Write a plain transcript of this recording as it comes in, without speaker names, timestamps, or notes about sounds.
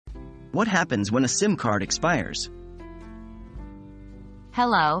What happens when a SIM card expires?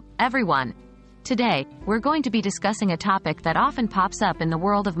 Hello, everyone. Today, we're going to be discussing a topic that often pops up in the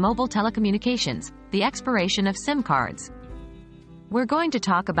world of mobile telecommunications, the expiration of SIM cards. We're going to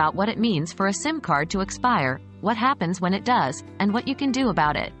talk about what it means for a SIM card to expire, what happens when it does, and what you can do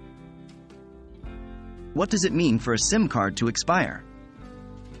about it. What does it mean for a SIM card to expire?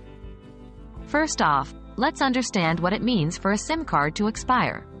 First off, let's understand what it means for a SIM card to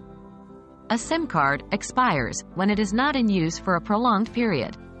expire. A SIM card expires when it is not in use for a prolonged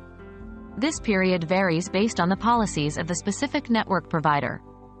period. This period varies based on the policies of the specific network provider.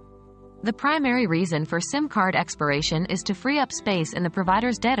 The primary reason for SIM card expiration is to free up space in the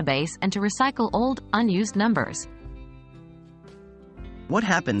provider's database and to recycle old, unused numbers. What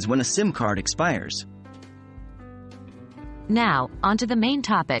happens when a SIM card expires? Now, onto the main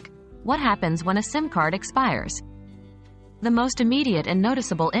topic: what happens when a SIM card expires? The most immediate and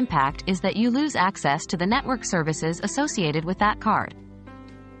noticeable impact is that you lose access to the network services associated with that card.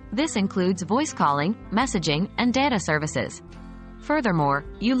 This includes voice calling, messaging, and data services. Furthermore,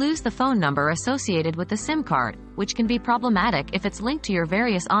 you lose the phone number associated with the SIM card, which can be problematic if it's linked to your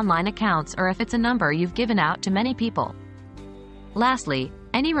various online accounts or if it's a number you've given out to many people. Lastly,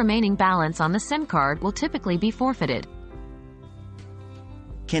 any remaining balance on the SIM card will typically be forfeited.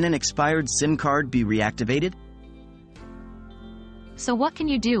 Can an expired SIM card be reactivated? So what can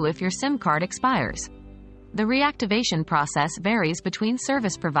you do if your SIM card expires? The reactivation process varies between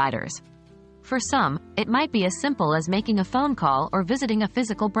service providers. For some, it might be as simple as making a phone call or visiting a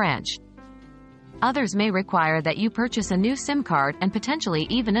physical branch. Others may require that you purchase a new SIM card and potentially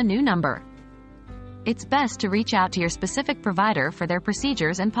even a new number. It's best to reach out to your specific provider for their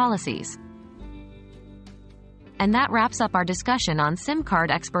procedures and policies. And that wraps up our discussion on SIM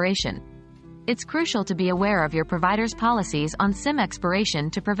card expiration. It's crucial to be aware of your provider's policies on SIM expiration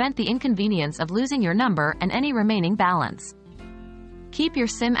to prevent the inconvenience of losing your number and any remaining balance. Keep your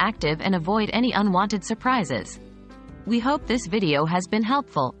SIM active and avoid any unwanted surprises. We hope this video has been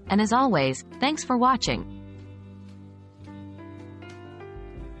helpful, and as always, thanks for watching.